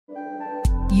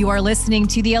You are listening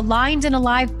to the Aligned and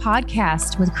Alive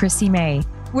podcast with Chrissy May,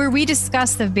 where we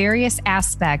discuss the various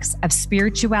aspects of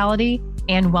spirituality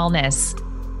and wellness.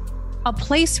 A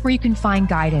place where you can find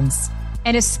guidance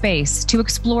and a space to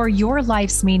explore your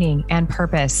life's meaning and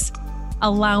purpose,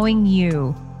 allowing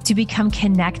you to become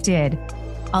connected,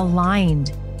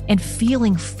 aligned, and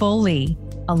feeling fully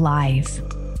alive.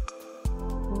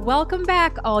 Welcome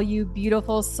back, all you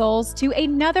beautiful souls, to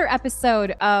another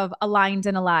episode of Aligned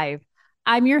and Alive.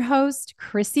 I'm your host,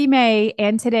 Chrissy May,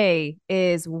 and today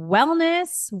is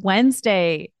Wellness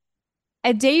Wednesday,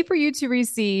 a day for you to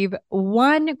receive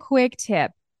one quick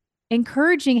tip,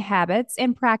 encouraging habits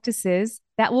and practices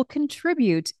that will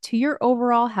contribute to your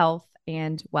overall health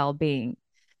and well-being.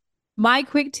 My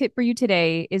quick tip for you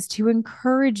today is to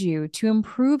encourage you to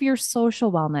improve your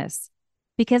social wellness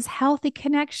because healthy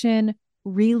connection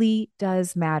really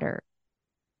does matter.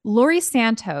 Laurie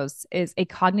Santos is a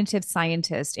cognitive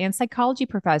scientist and psychology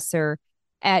professor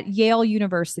at Yale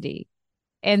University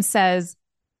and says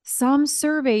some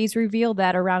surveys reveal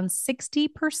that around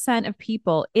 60% of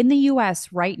people in the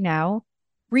US right now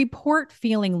report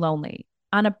feeling lonely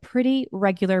on a pretty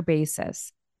regular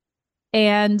basis.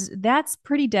 And that's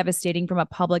pretty devastating from a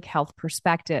public health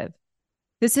perspective.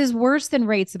 This is worse than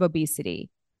rates of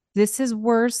obesity. This is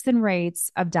worse than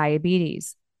rates of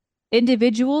diabetes.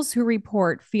 Individuals who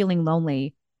report feeling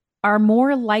lonely are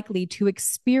more likely to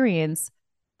experience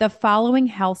the following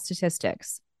health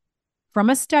statistics. From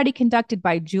a study conducted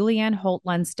by Julianne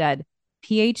Holt-Lunstad,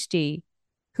 PhD,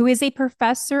 who is a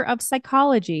professor of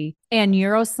psychology and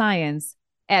neuroscience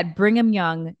at Brigham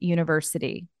Young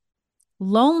University.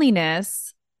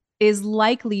 Loneliness is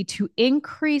likely to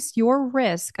increase your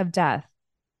risk of death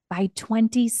by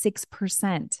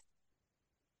 26%.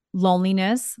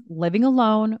 Loneliness, living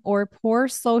alone, or poor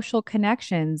social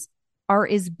connections are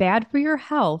as bad for your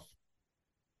health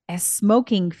as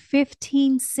smoking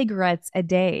 15 cigarettes a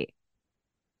day.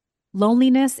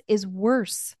 Loneliness is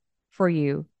worse for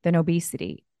you than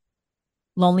obesity.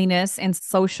 Loneliness and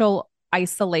social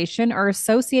isolation are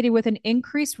associated with an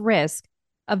increased risk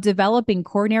of developing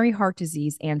coronary heart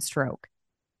disease and stroke.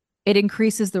 It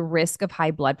increases the risk of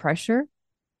high blood pressure.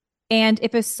 And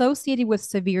if associated with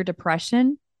severe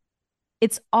depression,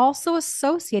 it's also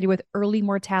associated with early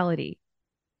mortality.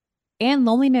 And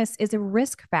loneliness is a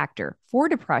risk factor for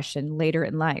depression later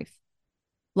in life.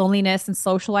 Loneliness and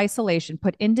social isolation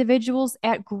put individuals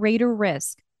at greater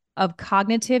risk of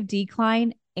cognitive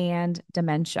decline and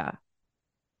dementia.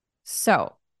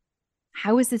 So,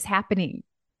 how is this happening?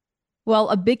 Well,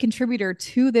 a big contributor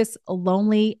to this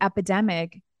lonely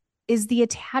epidemic is the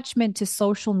attachment to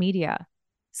social media,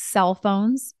 cell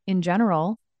phones in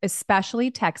general,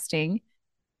 especially texting,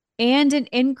 and an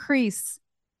increase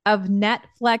of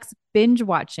Netflix binge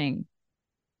watching.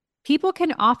 People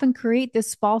can often create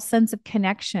this false sense of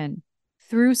connection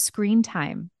through screen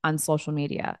time on social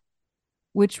media,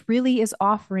 which really is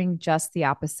offering just the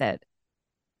opposite.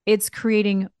 It's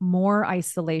creating more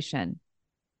isolation,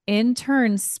 in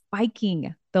turn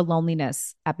spiking the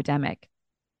loneliness epidemic.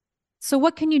 So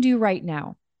what can you do right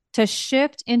now to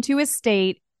shift into a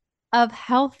state of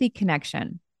healthy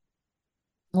connection?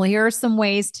 Well, here are some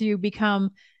ways to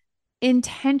become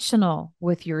intentional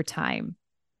with your time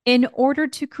in order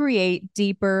to create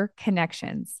deeper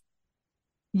connections.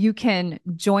 You can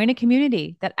join a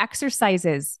community that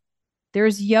exercises.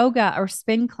 There's yoga or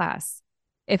spin class.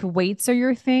 If weights are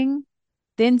your thing,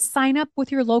 then sign up with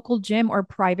your local gym or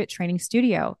private training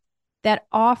studio that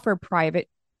offer private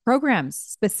programs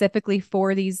specifically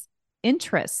for these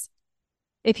interests.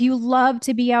 If you love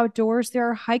to be outdoors, there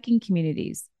are hiking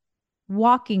communities,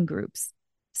 walking groups,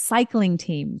 cycling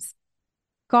teams,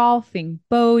 golfing,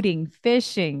 boating,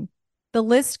 fishing. The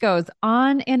list goes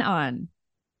on and on.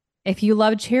 If you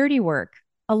love charity work,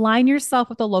 align yourself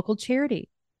with a local charity.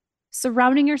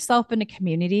 Surrounding yourself in a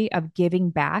community of giving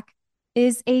back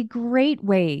is a great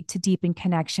way to deepen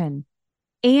connection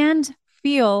and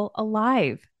feel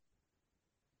alive.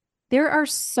 There are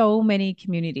so many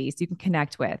communities you can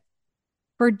connect with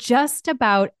for just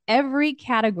about every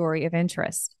category of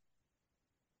interest.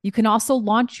 You can also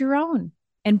launch your own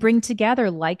and bring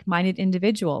together like-minded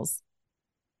individuals.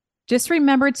 Just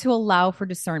remember to allow for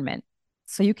discernment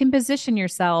so you can position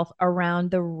yourself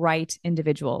around the right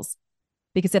individuals.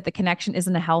 Because if the connection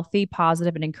isn't a healthy,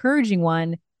 positive, and encouraging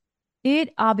one, it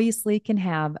obviously can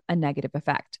have a negative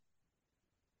effect.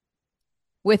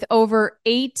 With over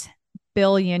 8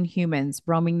 billion humans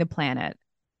roaming the planet,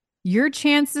 your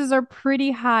chances are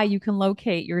pretty high you can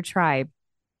locate your tribe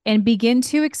and begin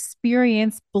to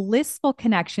experience blissful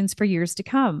connections for years to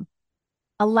come,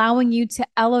 allowing you to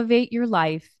elevate your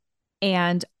life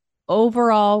and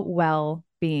overall well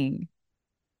being.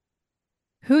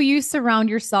 Who you surround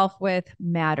yourself with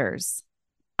matters.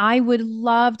 I would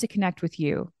love to connect with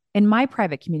you in my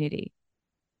private community.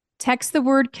 Text the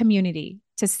word community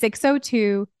to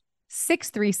 602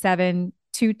 637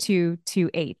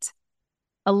 2228.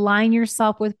 Align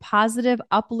yourself with positive,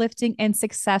 uplifting, and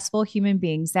successful human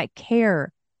beings that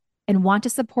care and want to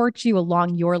support you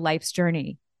along your life's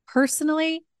journey,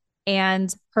 personally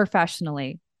and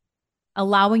professionally,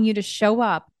 allowing you to show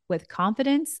up with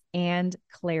confidence and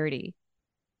clarity.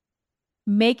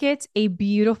 Make it a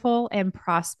beautiful and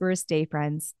prosperous day,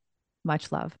 friends.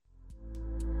 Much love.